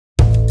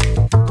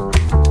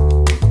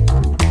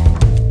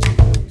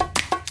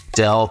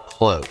Del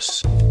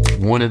Close,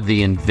 one of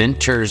the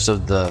inventors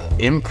of the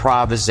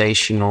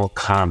improvisational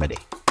comedy.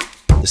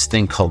 This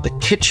thing called the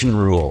kitchen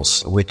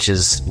rules, which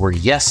is where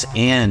yes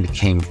and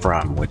came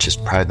from, which is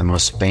probably the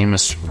most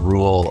famous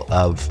rule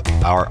of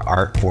our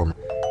art form.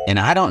 And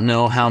I don't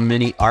know how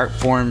many art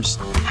forms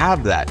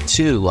have that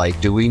too. Like,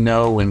 do we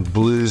know when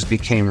blues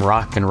became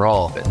rock and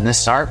roll? But in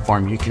this art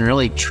form, you can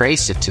really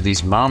trace it to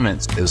these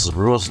moments. Those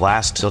rules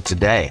last till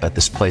today. At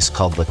this place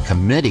called the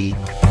Committee,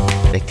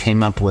 they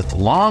came up with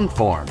long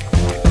form,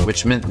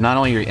 which meant not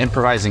only you're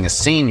improvising a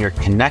scene, you're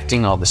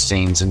connecting all the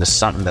scenes into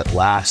something that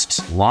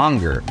lasts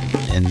longer.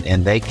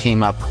 And they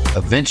came up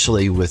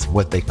eventually with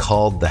what they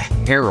called the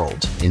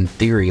Herald, in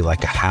theory,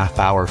 like a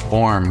half-hour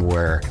form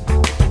where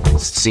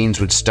scenes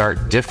would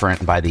start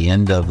different. By the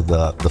end of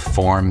the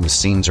form, the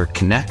scenes are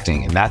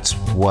connecting. And that's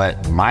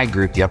what my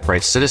group, the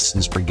Upright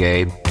Citizens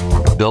Brigade,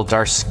 built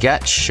our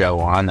sketch show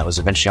on that was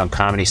eventually on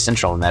Comedy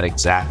Central in that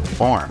exact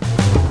form.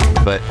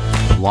 But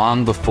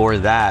long before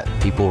that,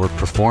 people were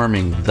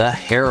performing the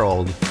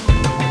Herald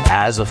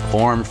as a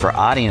form for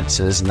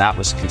audiences, and that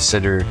was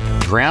considered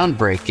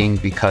groundbreaking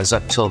because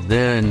up till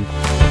then,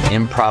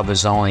 improv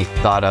was only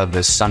thought of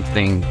as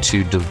something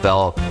to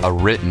develop a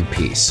written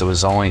piece. It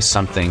was only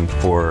something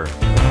for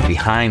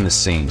behind the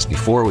scenes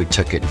before we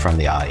took it in front of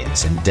the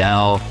audience. And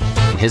Del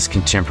and his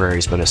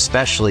contemporaries, but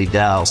especially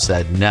Del,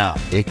 said, no,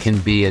 it can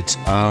be its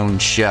own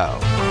show.